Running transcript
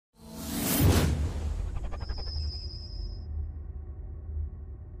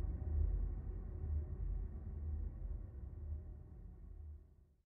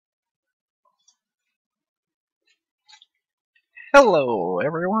Hello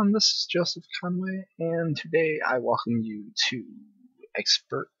everyone, this is Joseph Conway, and today I welcome you to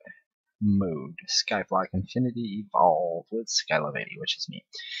Expert Mode, Skyblock Infinity Evolved with Skylove 80, which is me.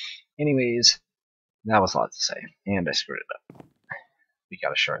 Anyways, that was a lot to say, and I screwed it up. We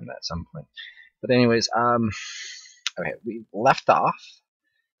gotta shorten that at some point. But anyways, okay, we left off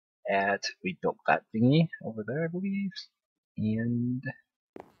at, we built that thingy over there, I believe, and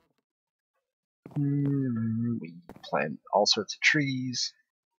we planted all sorts of trees.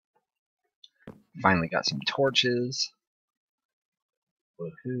 Finally got some torches.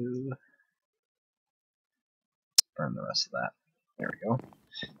 Woohoo. Burn the rest of that. There we go.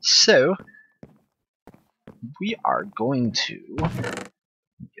 So, we are going to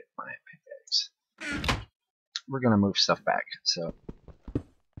get my pickaxe. We're going to move stuff back. So,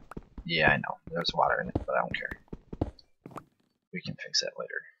 yeah, I know. There's water in it, but I don't care. We can fix that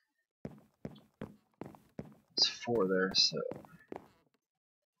later. It's 4 there, so...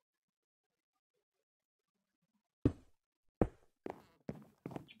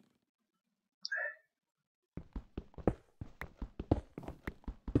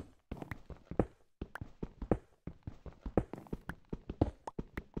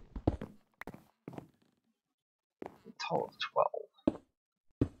 total of 12.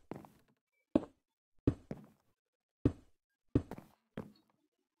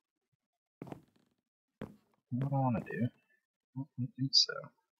 What do I want to do? I don't think so.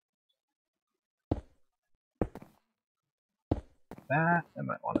 That I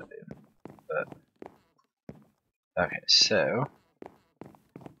might want to do, but okay. So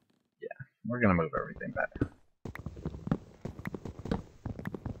yeah, we're gonna move everything back.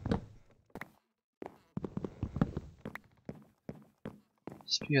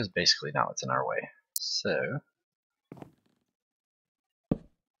 Just because basically now it's in our way. So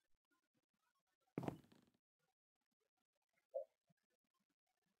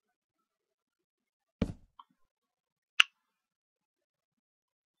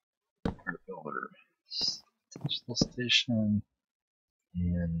our builder potential station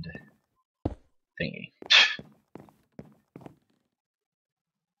and thingy.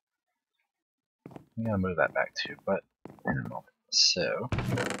 I'm gonna move that back too, but in a moment. So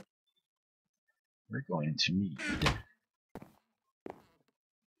we're going to need. I gotta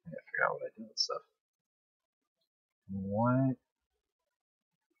figure out what I do with stuff. What?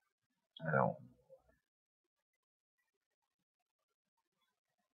 I don't.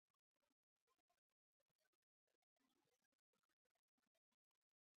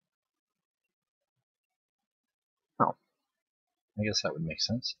 Oh, I guess that would make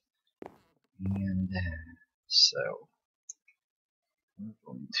sense. And so we're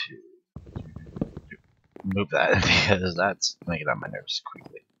going to move that because that's gonna get on my nerves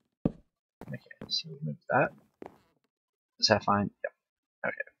quickly. Okay, so we move that. Is that fine? Yep.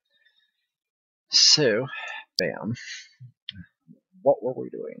 Okay. So, bam. What were we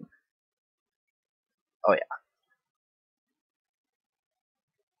doing? Oh yeah.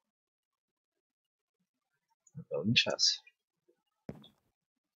 We're building chests.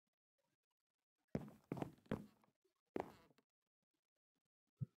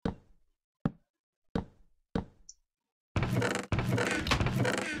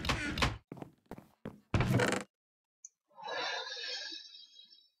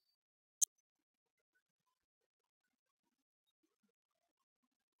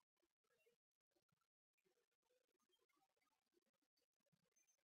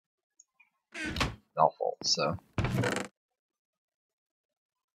 Awful, so.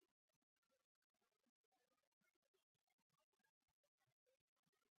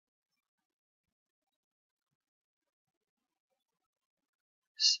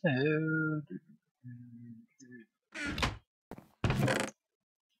 So. I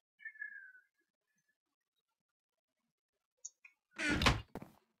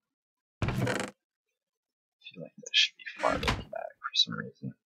feel like that should be farther back for some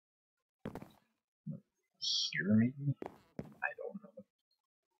reason. Here, maybe? I don't know.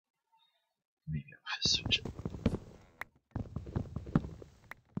 Maybe I'll just switch it.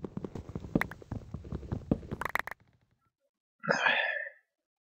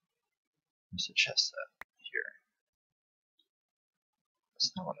 There's a chest up here.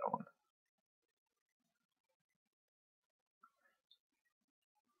 That's not what I want.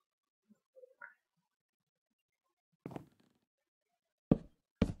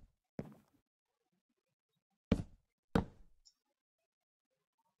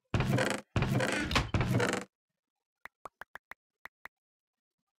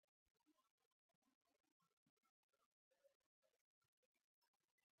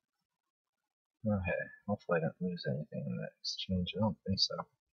 Okay, hopefully I didn't lose anything in that exchange. I don't think so.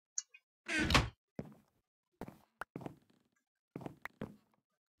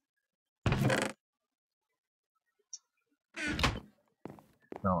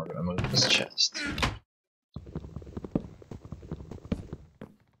 Now we're gonna move this chest.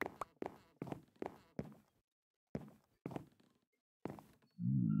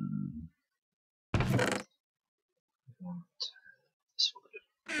 This will do.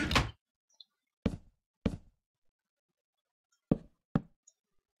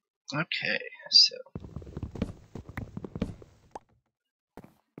 Okay, so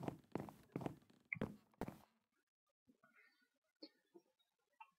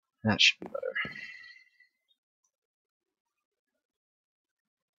that should be better.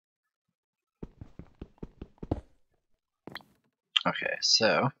 Okay,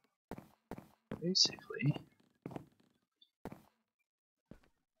 so basically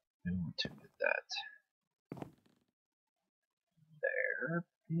we want to put that there.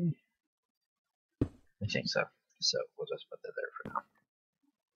 I think so. So we'll just put that there for now.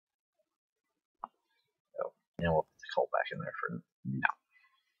 Oh, and we'll put the coal back in there for now.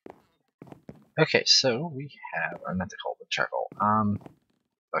 Okay, so we have, or not the coal, but charcoal.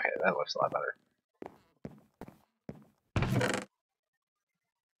 Okay, that looks a lot better.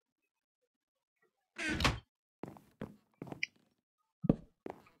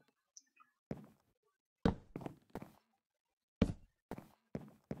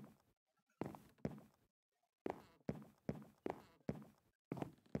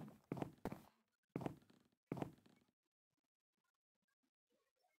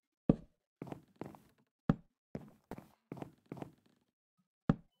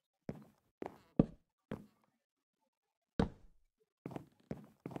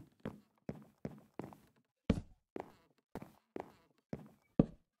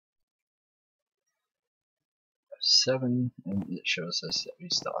 Seven, and it shows us that we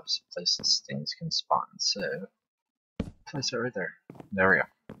still have some places things can spawn. So place it right there. There we go.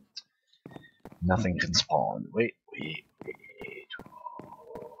 Nothing can spawn. Wait.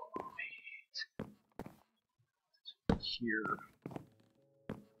 Here.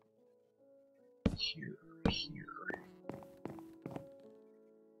 Here.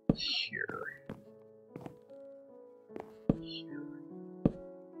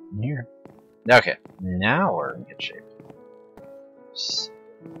 Here. Okay, now we're in good shape.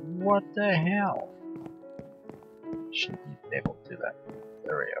 What the hell? Shouldn't be able to do that.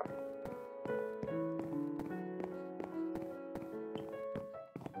 There we go.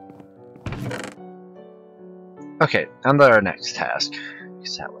 Okay, on to our next task,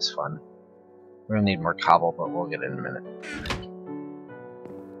 because that was fun. We're gonna need more cobble, but we'll get it in a minute.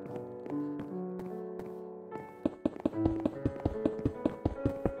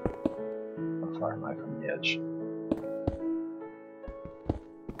 How far am I from the edge?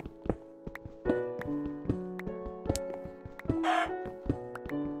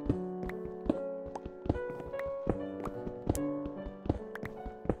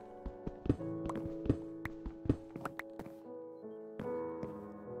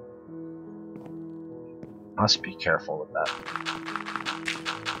 Must be careful with that.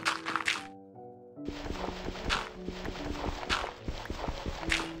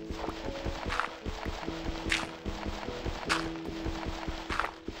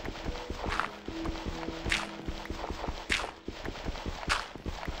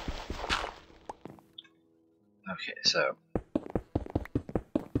 Okay, so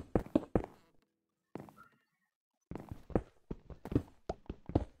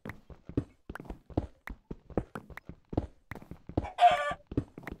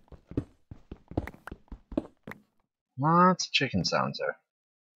lots of chicken sounds there.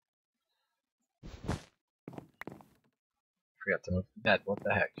 Forgot to move the bed, what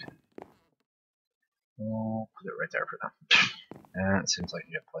the heck. We'll put it right there for now. And it seems like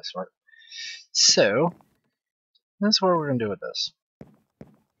a good place for it. So, that's what we're going to do with this.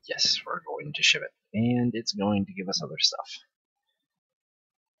 Yes, we're going to ship it. And it's going to give us other stuff.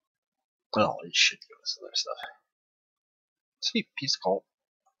 Well, it should give us other stuff. Sweet, piece of coal.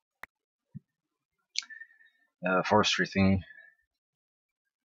 Forestry thingy.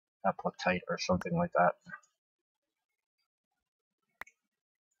 Apatite or something like that.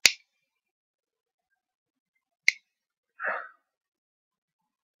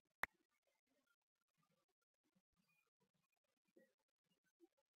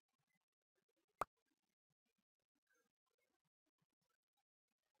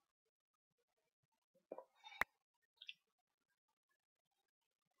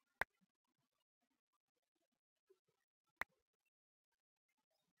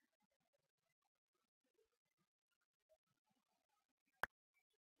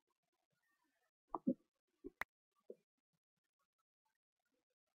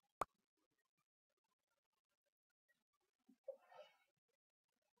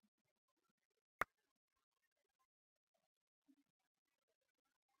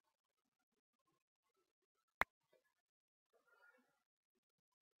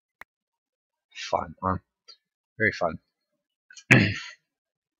 fun, huh? Very fun.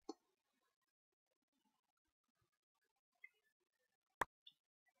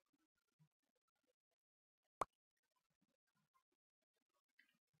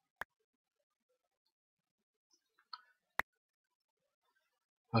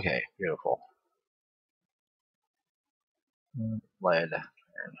 Okay, beautiful. Lead,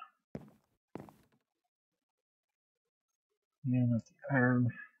 iron. And with the iron,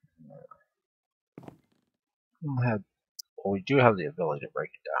 we'll have, well, we do have the ability to break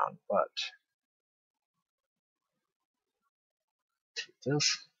it down, but take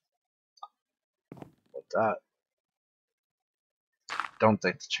this, with that. Don't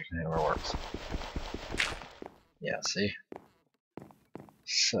think the chicken hammer works. Yeah, see?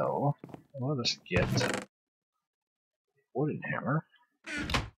 So, let us get a wooden hammer.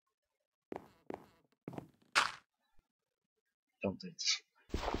 Don't think this.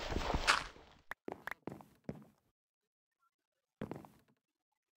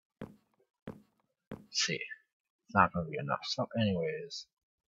 See, it's not going to be enough. So, anyways,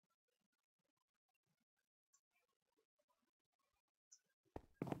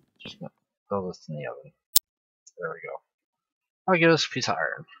 just gonna throw this in the oven. There we go. I'll get us a piece of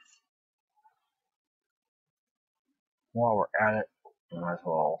iron. While we're at it, we might as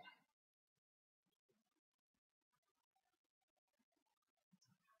well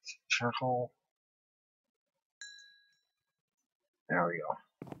charcoal. There we go.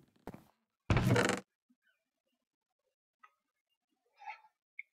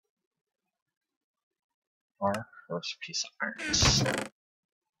 Our first piece of iron. Let's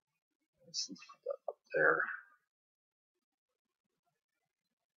put that up there.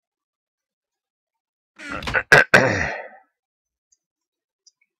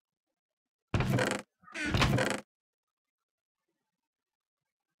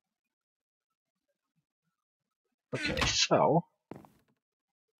 Okay, so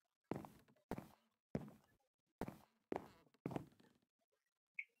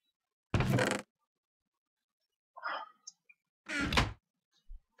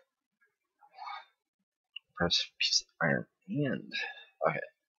first piece of iron, and okay,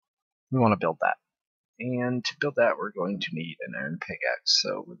 we want to build that. And to build that, we're going to need an iron pickaxe.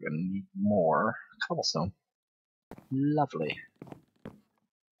 So we're going to need more cobblestone. Lovely.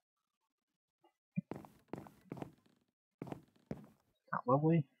 Not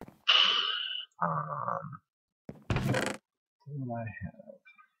lovely. What do I have?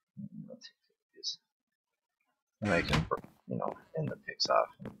 Let's see these. And I can, you know, end the picks off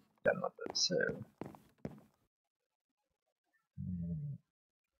and done with it. So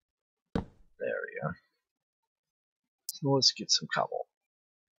there we go. So let's get some cobble.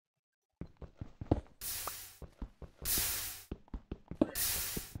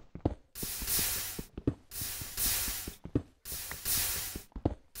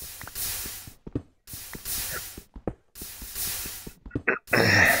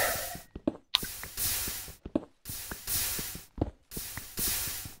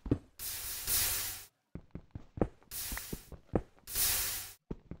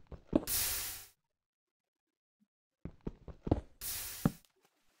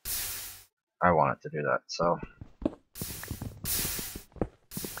 I want it to do that, so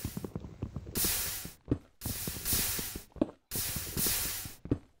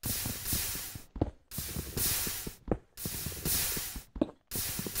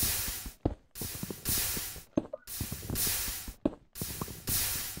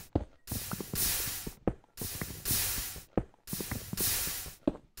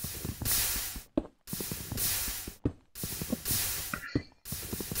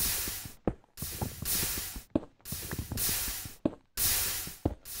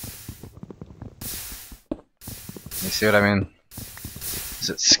you see what I mean? Because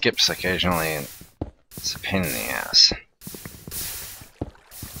it skips occasionally and it's a pain in the ass.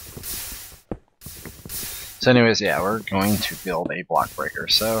 So anyways, yeah, we're going to build a block breaker,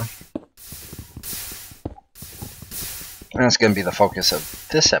 so that's going to be the focus of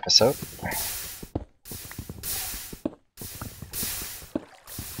this episode.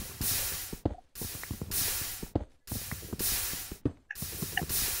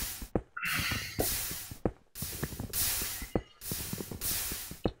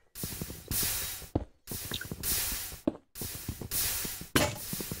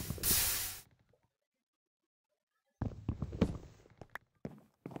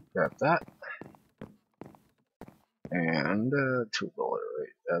 Grab that. And two wheeler, wait,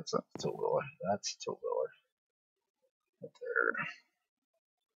 that's not two wheeler, that's two wheeler. Right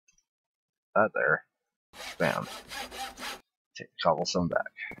there. That there. Bam. Take the cobblestone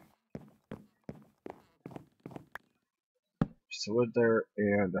back. piece of wood there,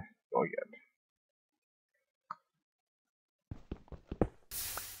 and go again.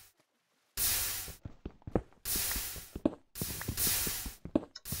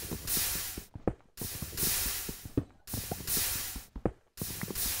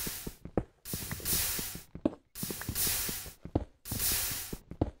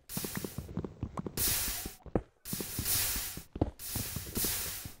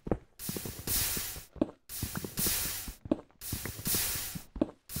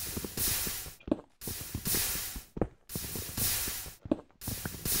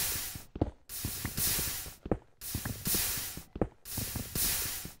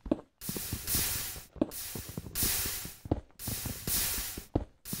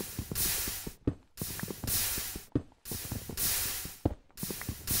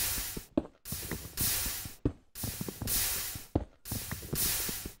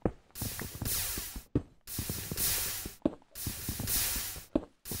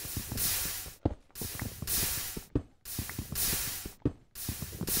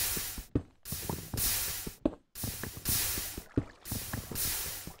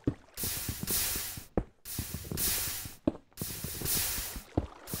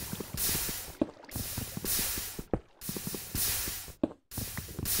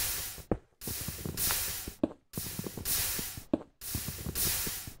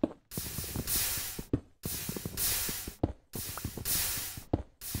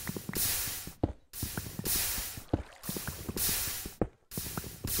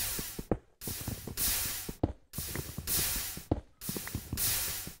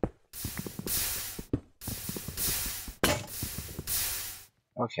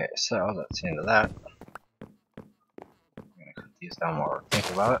 Okay, so that's the end of that. I'm gonna put these down more, think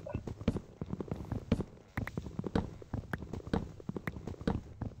about it.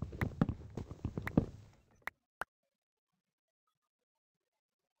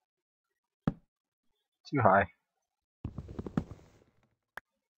 Too high.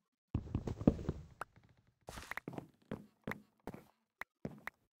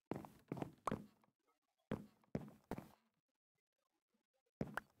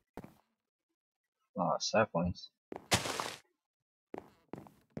 A lot of saplings.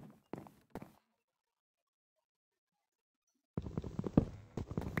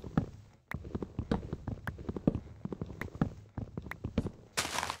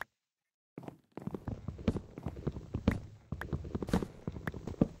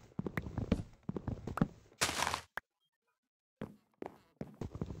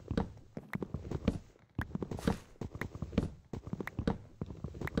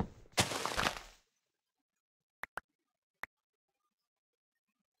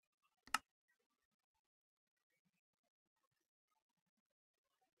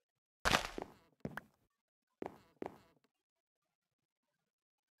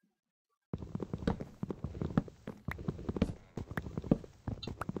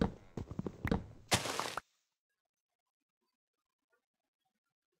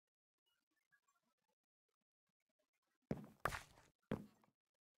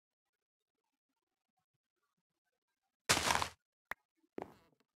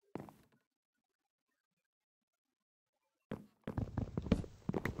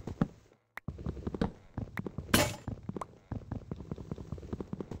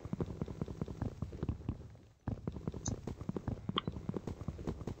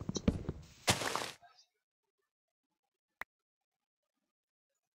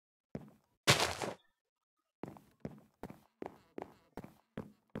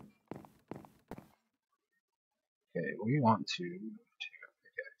 Okay, we want to take a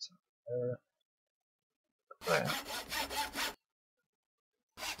pickaxe there.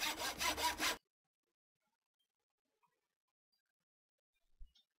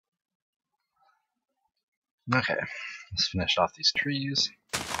 Okay, let's finish off these trees.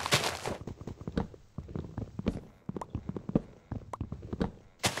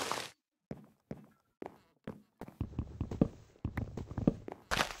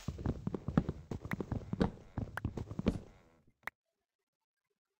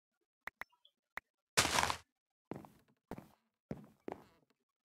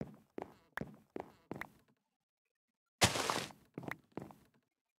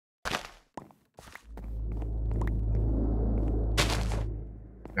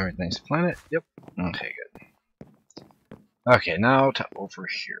 Everything's planet. Yep. Okay, good. Okay, now to over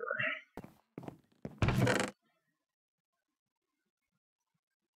here.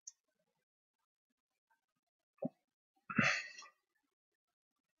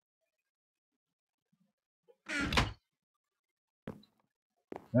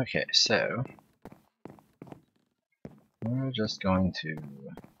 Okay, so We're just going to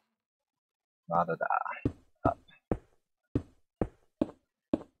la-da-da up.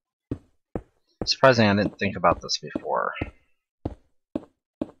 Surprising I didn't think about this before.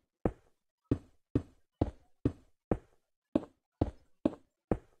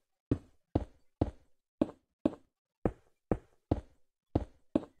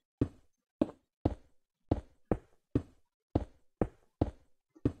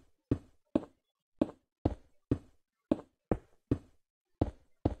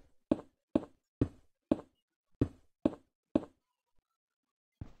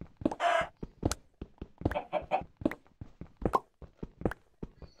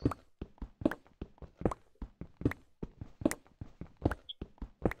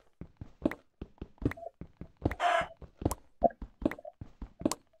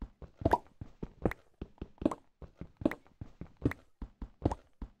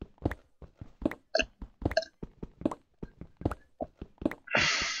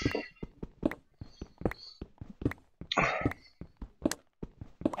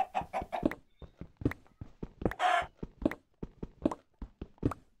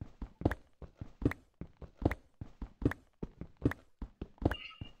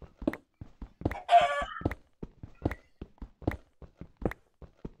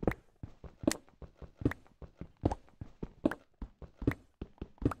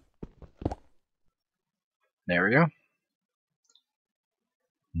 There we go.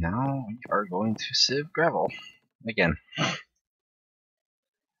 Now we are going to sieve gravel again.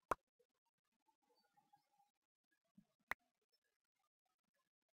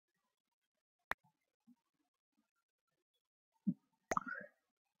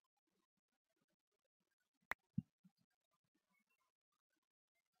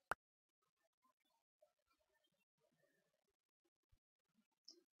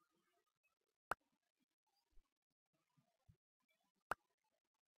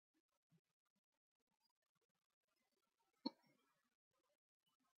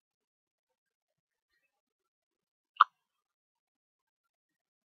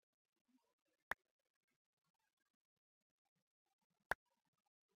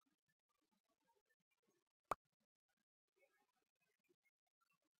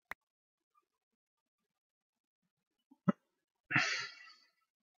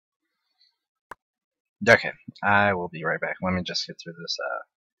 Okay, I will be right back. Let me just get through this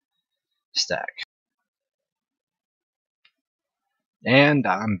stack. And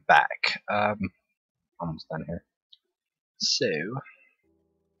I'm back. Almost done here. So,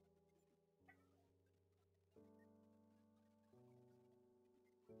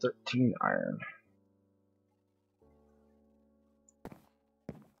 13 iron.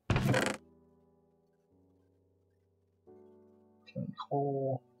 10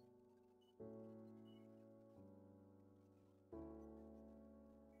 coal.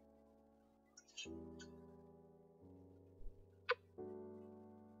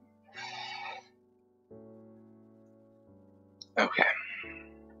 Okay.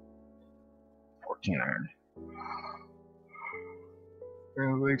 14 iron.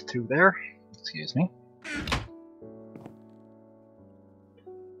 Railway to there. Excuse me.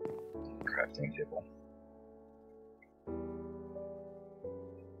 Crafting table.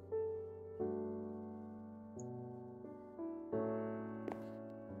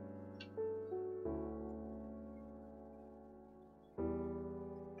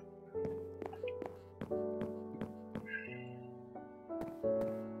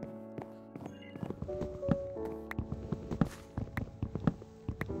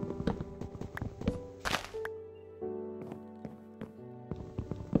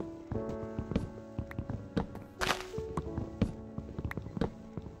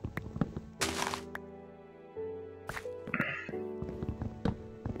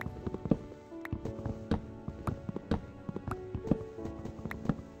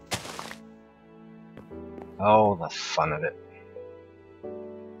 Oh, the fun of it.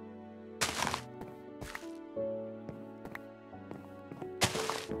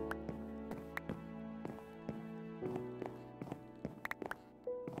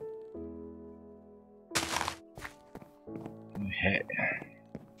 Okay.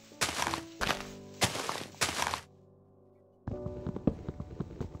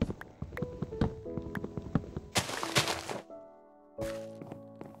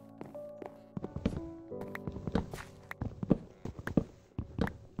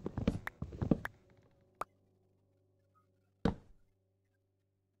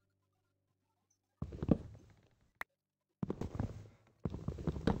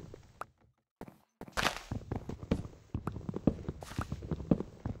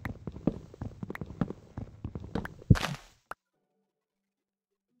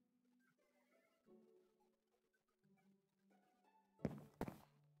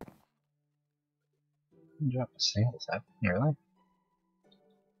 Drop a single sapling, really?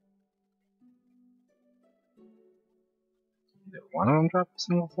 Either one of them drop a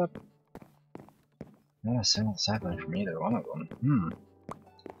single sapling? Not a single sapling from either one of them.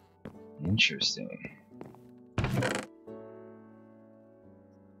 Interesting.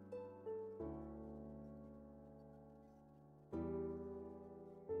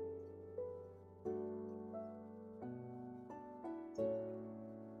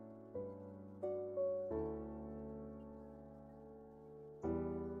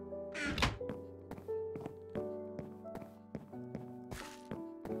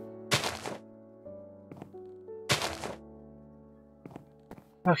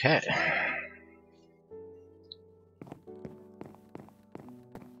 Okay.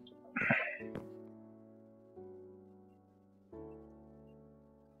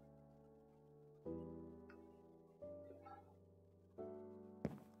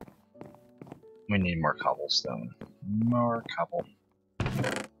 We need more cobblestone. More cobble.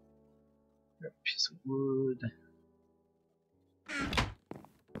 Grab a piece of wood.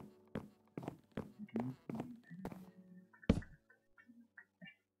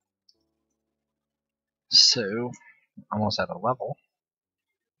 So, almost at a level.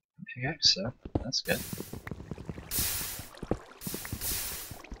 Pickaxe, so that's good.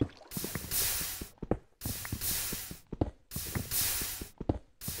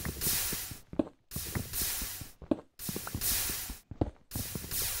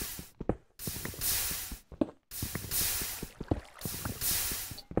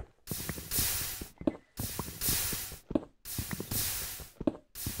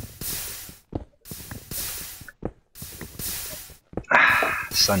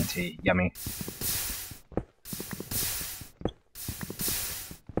 Sun tea, yummy.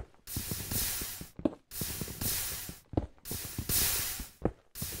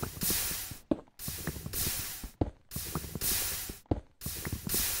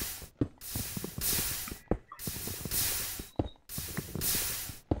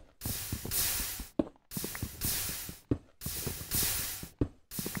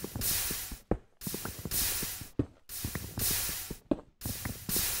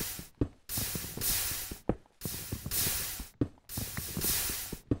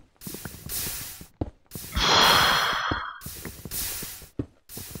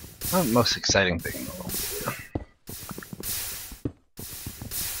 Not the most exciting thing in the world.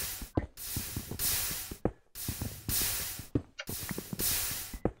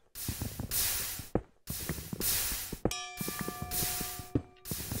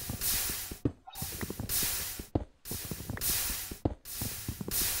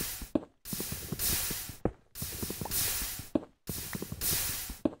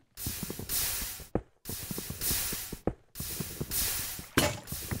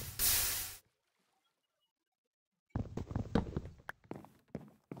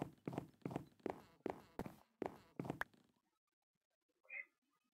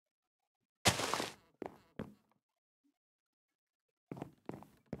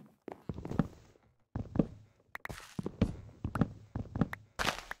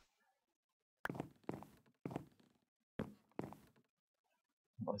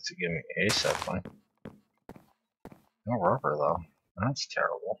 Wants to give me a sapling. No rubber though. That's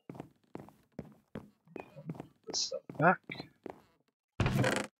terrible. Put this stuff back.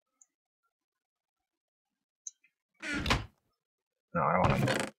 No, I want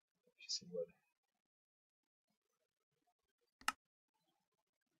to piece of wood.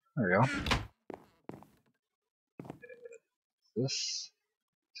 There we go. This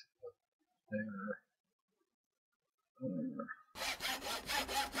there.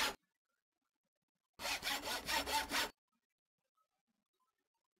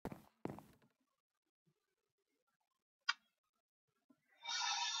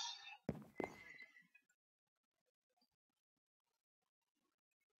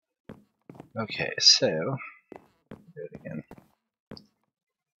 Okay, so do it again.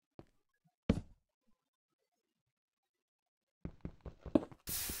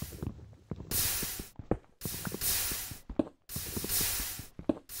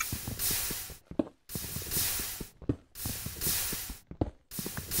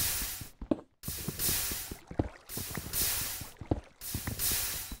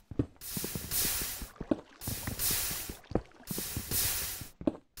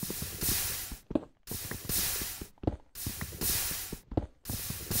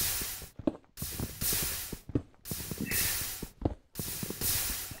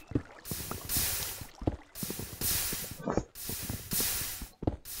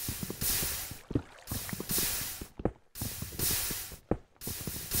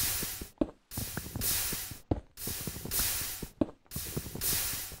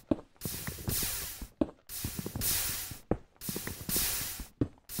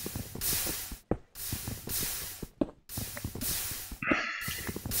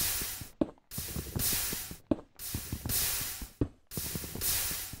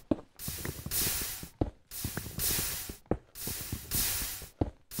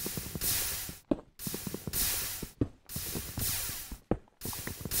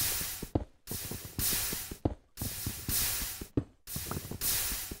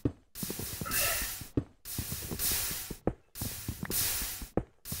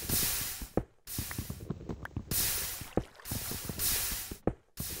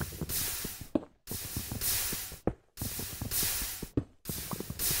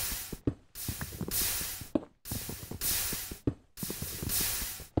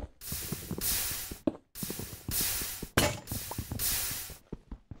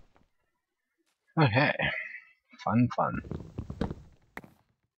 Okay. Fun, fun.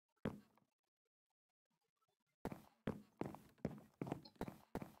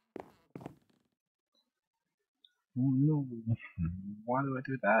 Oh no. Why do I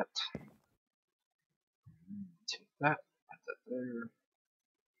do that? Take that. Put that there.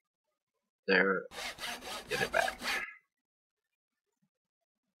 There. Get it back.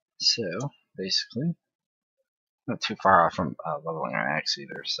 So, basically, not too far off from leveling our axe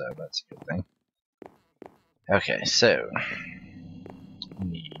either, so that's a good thing. Okay, so we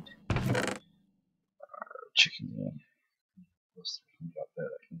need chicken meat. Those three can go up there,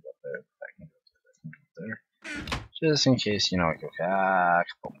 that can go up there, that can go up there, that can go up there. Just in case, you know, I go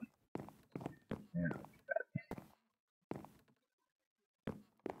boom. Yeah, I'll do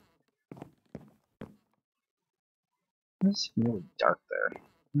that. It's really dark there.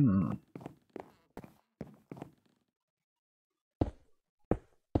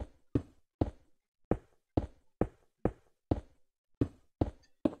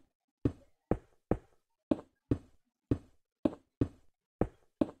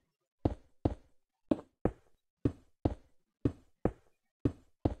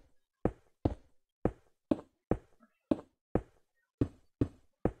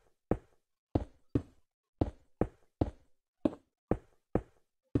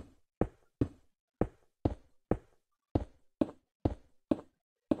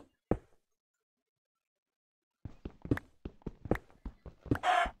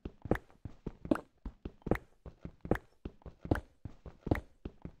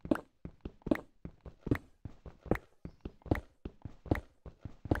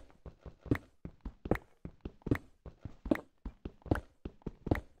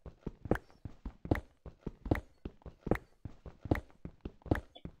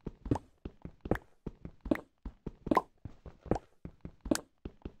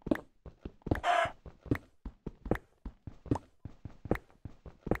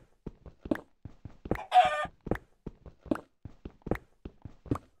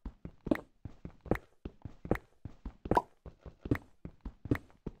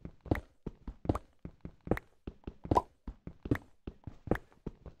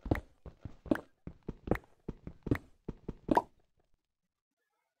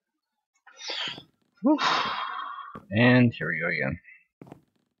 Whew. And here we go again.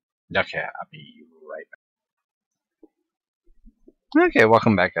 Okay, I'll be right back. Okay,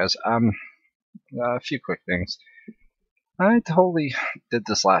 welcome back, guys. A few quick things. I totally did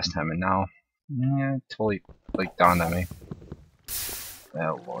this last time, and now, yeah, it totally like dawned on me.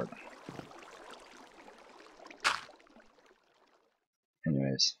 Oh lord.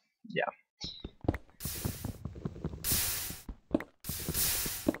 Anyways, yeah.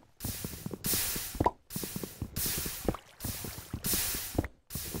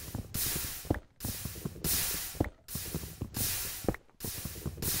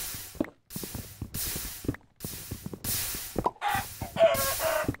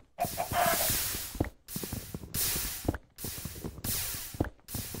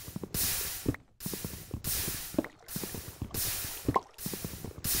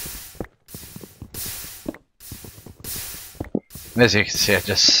 As you can see, I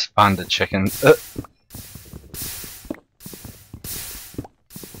just spawned a chicken.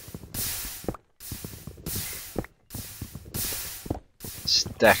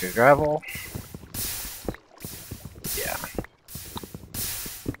 Stack of gravel. Yeah.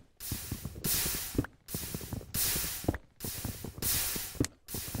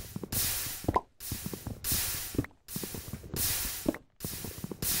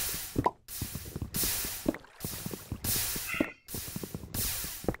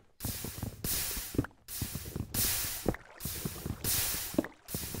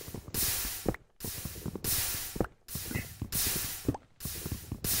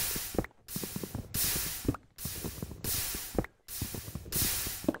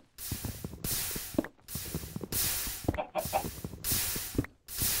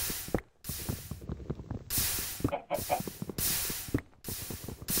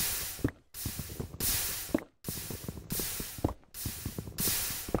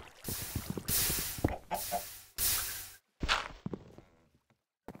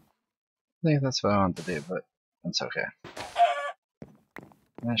 I think that's what I want to do, but that's okay.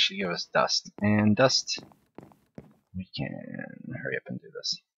 That should give us dust. And dust, we can hurry up and do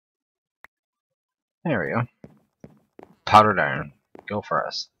this. There we go. Powdered iron. Go for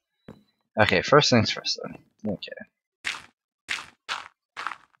us. Okay, first things first then. Okay.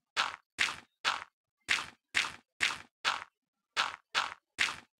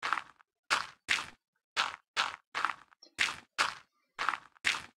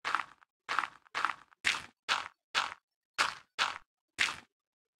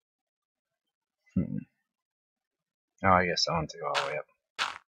 Oh, I guess I want to go all the way up.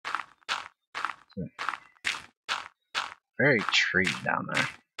 Very tree down there.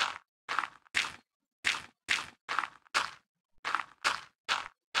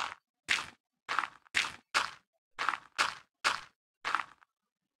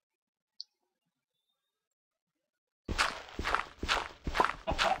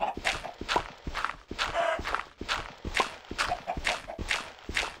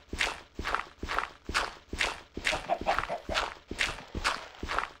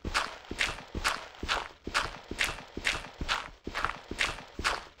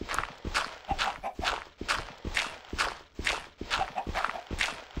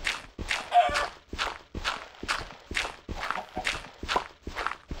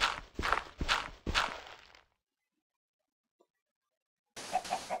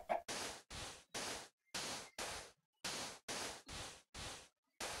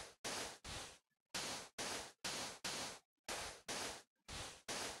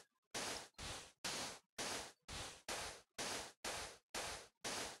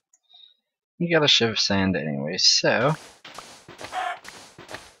 You got a shiv sand anyway, so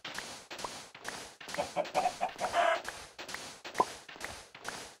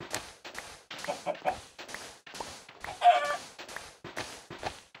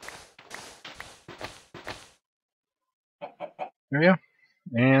there we go.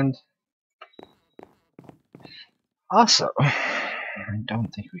 And also, I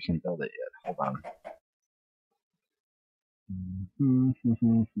don't think we can build it yet. Hold on.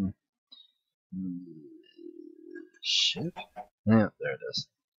 Shiv? Yeah, there it is.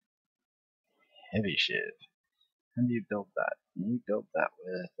 Heavy shiv. How do you build that? You build that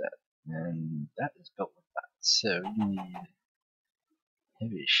with that. And that is built with that. So you need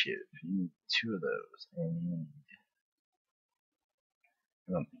heavy shiv. You need 2 of those. And you need...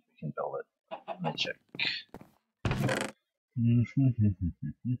 I don't think we can build it. Let me check.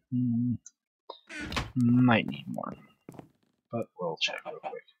 Might need more. But we'll check real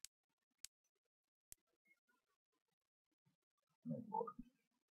quick. Oh lord.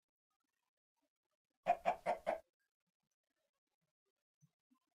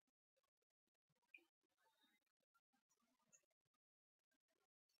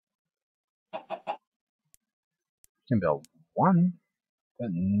 Can build 1, but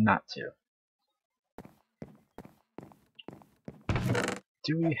not 2.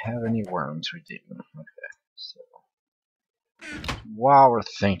 Do we have any worms? We do. Okay, so while we're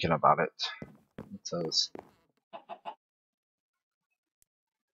thinking about it, it says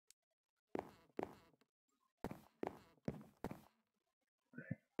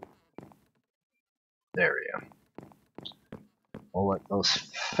there we go. We'll let those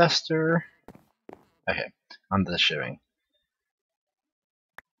fester. Okay, on the shiving.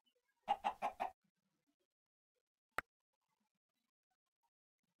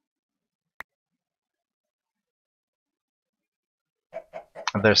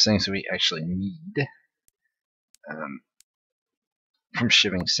 There's things we actually need from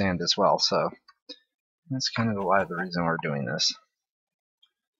shiving sand as well, so that's kind of the reason we're doing this.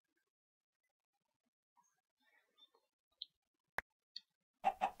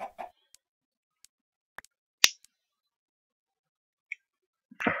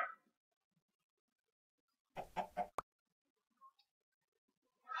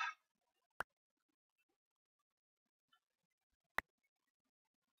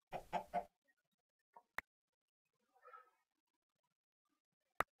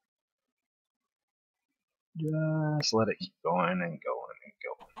 Just let it keep going and going and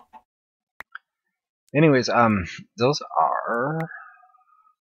going. Anyways, those are,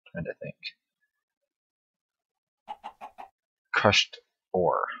 trying to think, crushed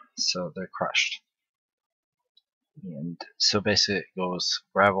ore, so they're crushed. And so basically it goes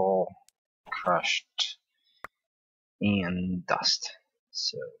gravel, crushed, and dust.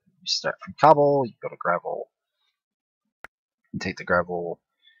 So you start from cobble, you go to gravel, and take the gravel,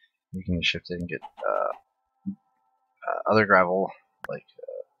 you can shift it and get other gravel, like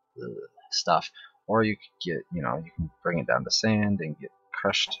stuff, or you could get, you can bring it down to sand and get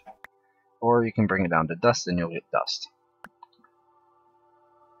crushed, or you can bring it down to dust and you'll get dust.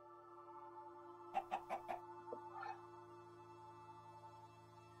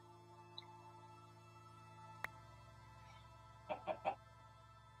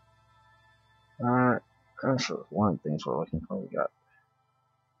 So one of the things we're looking for, we got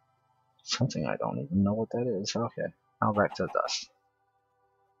something I don't even know what that is. Okay, now back to dust.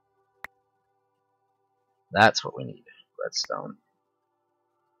 That's what we need. Redstone.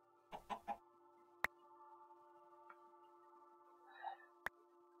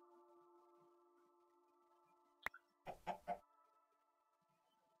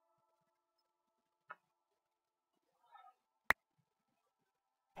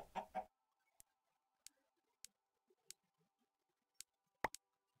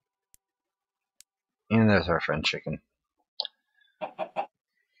 there's our friend chicken.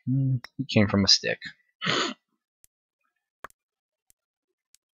 He came from a stick.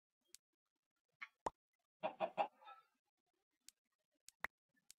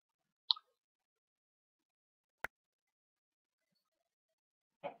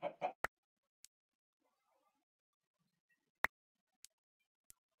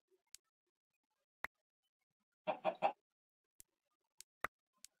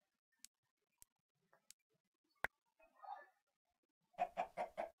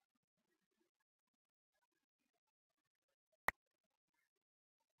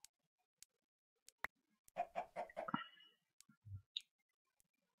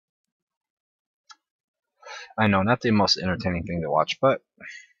 I know, not the most entertaining thing to watch, but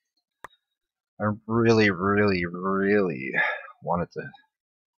I really wanted to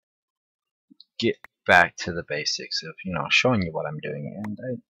get back to the basics of, showing you what I'm doing, and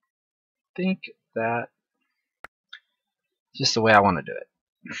I think that just the way I want to do it.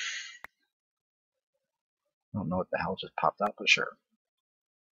 I don't know what the hell just popped up, but sure.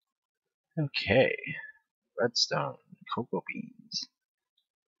 Okay, redstone, cocoa beans,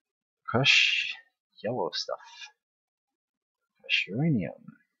 crush yellow stuff, crush uranium,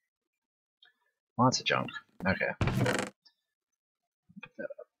 lots of junk. Okay, put that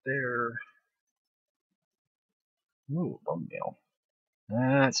up there. Ooh, bone meal.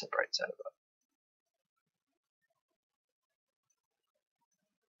 That's the bright side of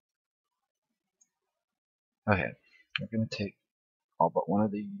it. Okay, we're gonna take all but one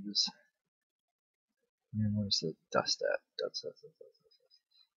of these. And where's the dust at? Dust.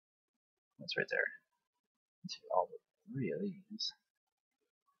 That's right there. Take all but 3 of these.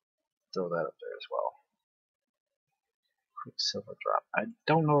 Throw that up there as well. Quicksilver drop. I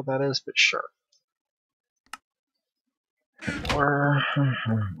don't know what that is, but sure. Or,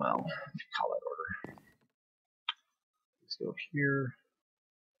 well, if you call that order. Let's go here.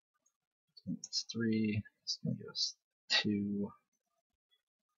 It's 3. It's going to give us 2.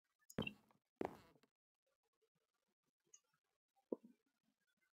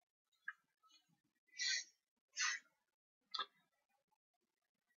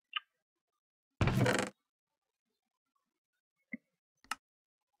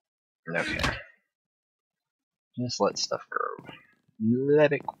 Okay. Just let stuff grow.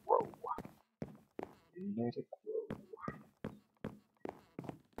 Let it grow. Let it grow.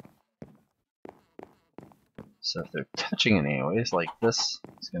 So if they're touching it anyways, like this,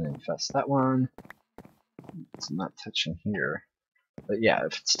 it's going to infest that one. It's not touching here. But yeah,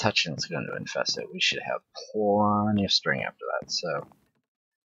 if it's touching, it's going to infest it. We should have plenty of string after that. So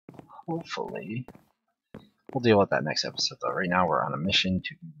hopefully we'll deal with that next episode, though. Right now we're on a mission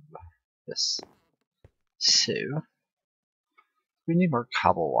to this. So we need more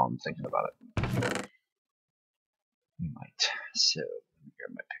cobble while I'm thinking about it. We might. So let me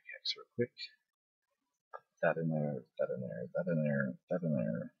grab my pickaxe real quick. That in there, that in there, that in there, that in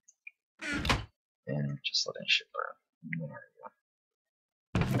there. And just letting shit burn. There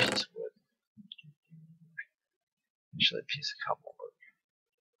we go. Piece of wood. Actually, a piece of cobble wood.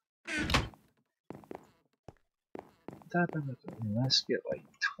 Let's get like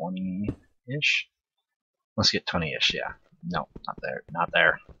 20-ish. Let's get 20-ish, yeah. No, not there. Not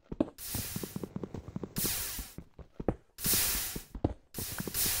there.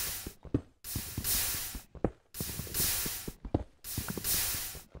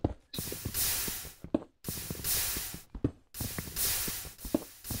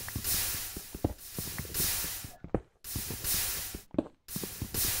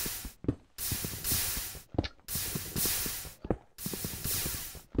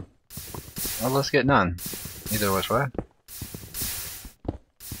 Well, let's get none. Either which way.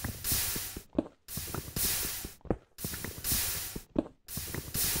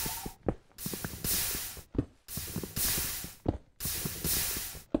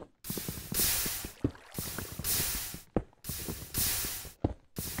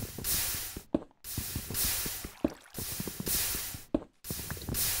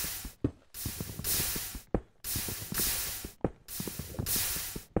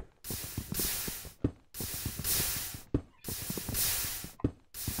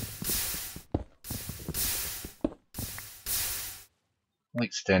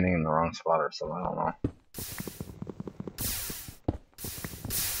 Like standing in the wrong spot or something, I don't know.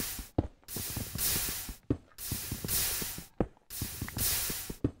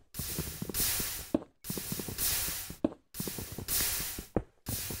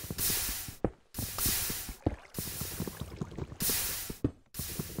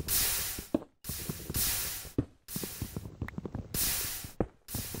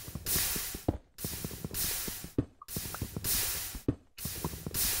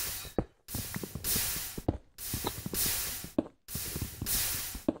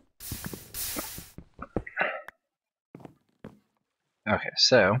 Okay,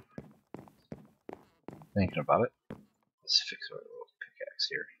 so thinking about it, let's fix our little pickaxe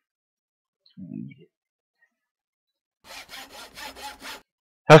here. We need it.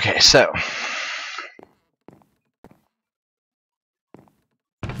 Okay, so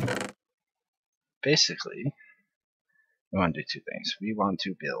basically, we want to do two things. We want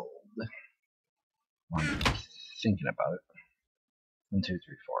to build. Thinking about it. 1, 2, 3,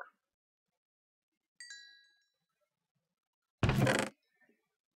 4.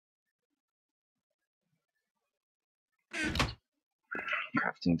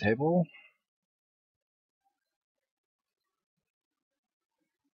 Crafting table.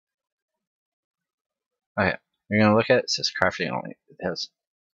 Okay, you're gonna look at it. It says crafting only. It has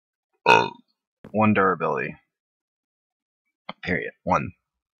 1 durability. Period. 1.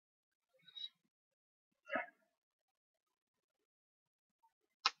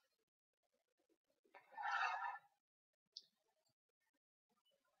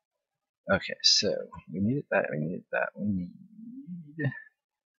 Okay, so we needed that. We needed that. We need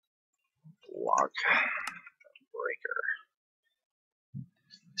block breaker.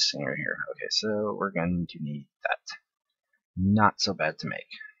 This thing right here. Okay, so we're going to need that. Not so bad to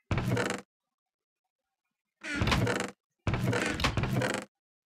make.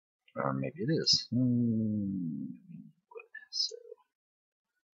 Or maybe it is. Wood. So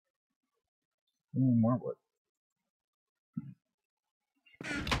more wood.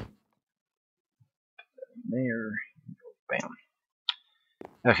 There. Bam.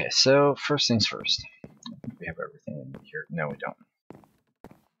 Okay, so first things first. We have everything in here. No, we don't.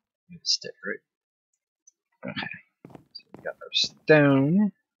 We have a stick, right? Okay. So we got our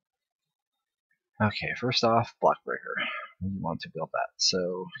stone. Okay, first off, block breaker. We want to build that.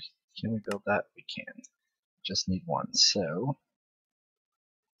 So can we build that? We can. Just need 1. So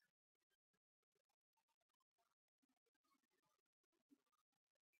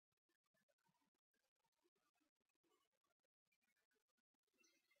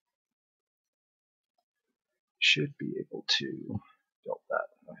should be able to build that.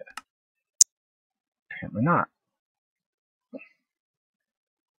 Okay. Apparently not.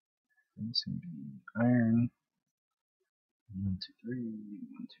 It's going to be iron. 1, 2, 3. 1,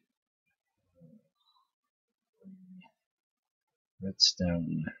 2, 3.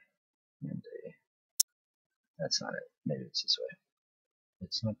 Redstone. And a. That's not it. Maybe it's this way.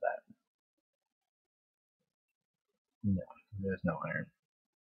 It's not that. No, there's no iron.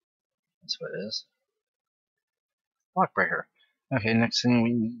 That's what it is. Block breaker. Okay, next thing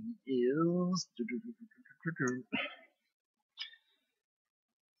we need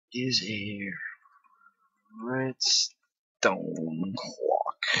is a redstone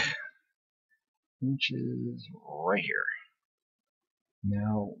clock, which is right here.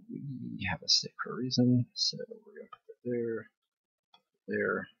 Now we have a stick for a reason, so we're gonna put it there,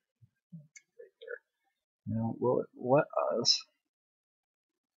 right there. Now, will it let us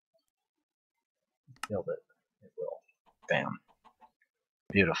build it? It will. Bam.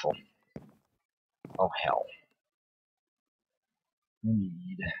 Beautiful. Oh hell. We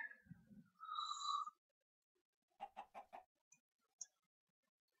need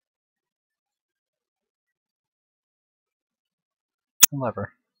a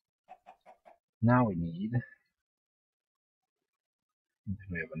lever. Now we need. I think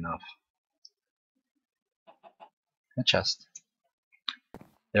we have enough. A chest.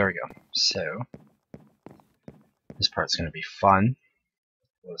 There we go. So this part's going to be fun.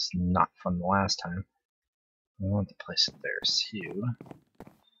 It was not fun the last time. We want to place it there. So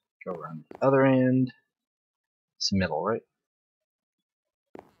go around the other end. It's middle, right?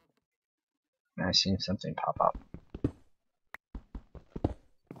 And I seen something pop up.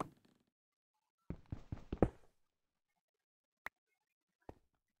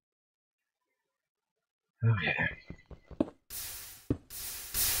 Okay.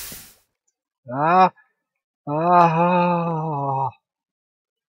 Oh,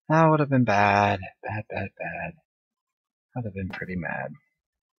 that would have been bad. Bad. I'd have been pretty mad.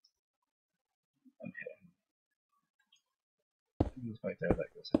 Okay. That goes back there,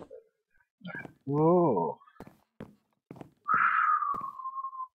 that goes up there. Okay. Whoa.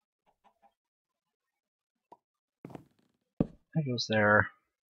 That goes there.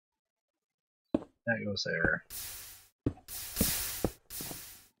 That goes there.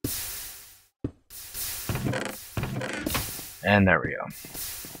 And there we go.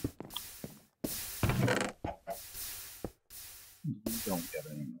 We don't get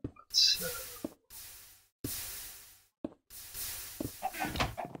any more, so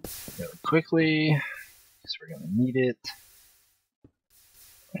go quickly, because we're going to need it.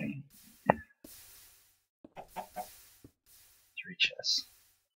 3 chest.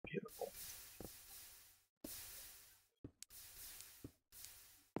 Beautiful.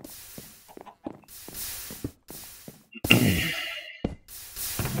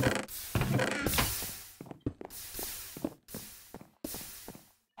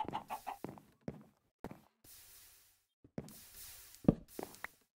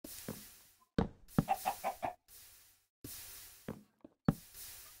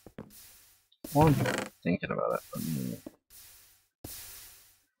 Well, I'm thinking about it. Let me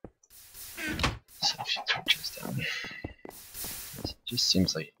set a few torches down. It just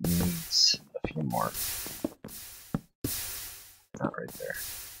seems like it needs a few more. Not right there.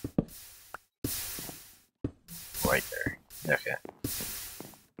 Right there. Okay.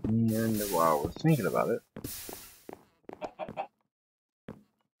 And while we're thinking about it,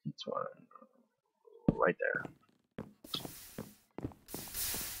 this one right there.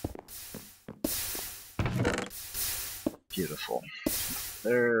 Beautiful.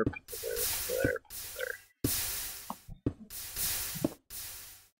 There, there, there, there.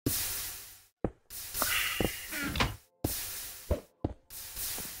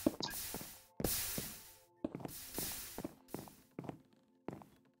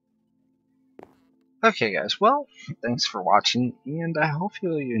 Okay, guys. Well, thanks for watching, and I hope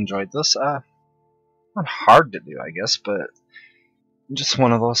you enjoyed this. Not hard to do, I guess, but just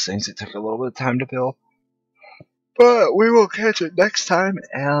one of those things that took a little bit of time to build. But we will catch it next time,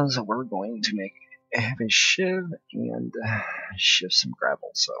 as we're going to make a shiv and shift some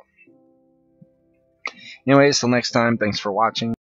gravel. So, anyways, till next time, thanks for watching.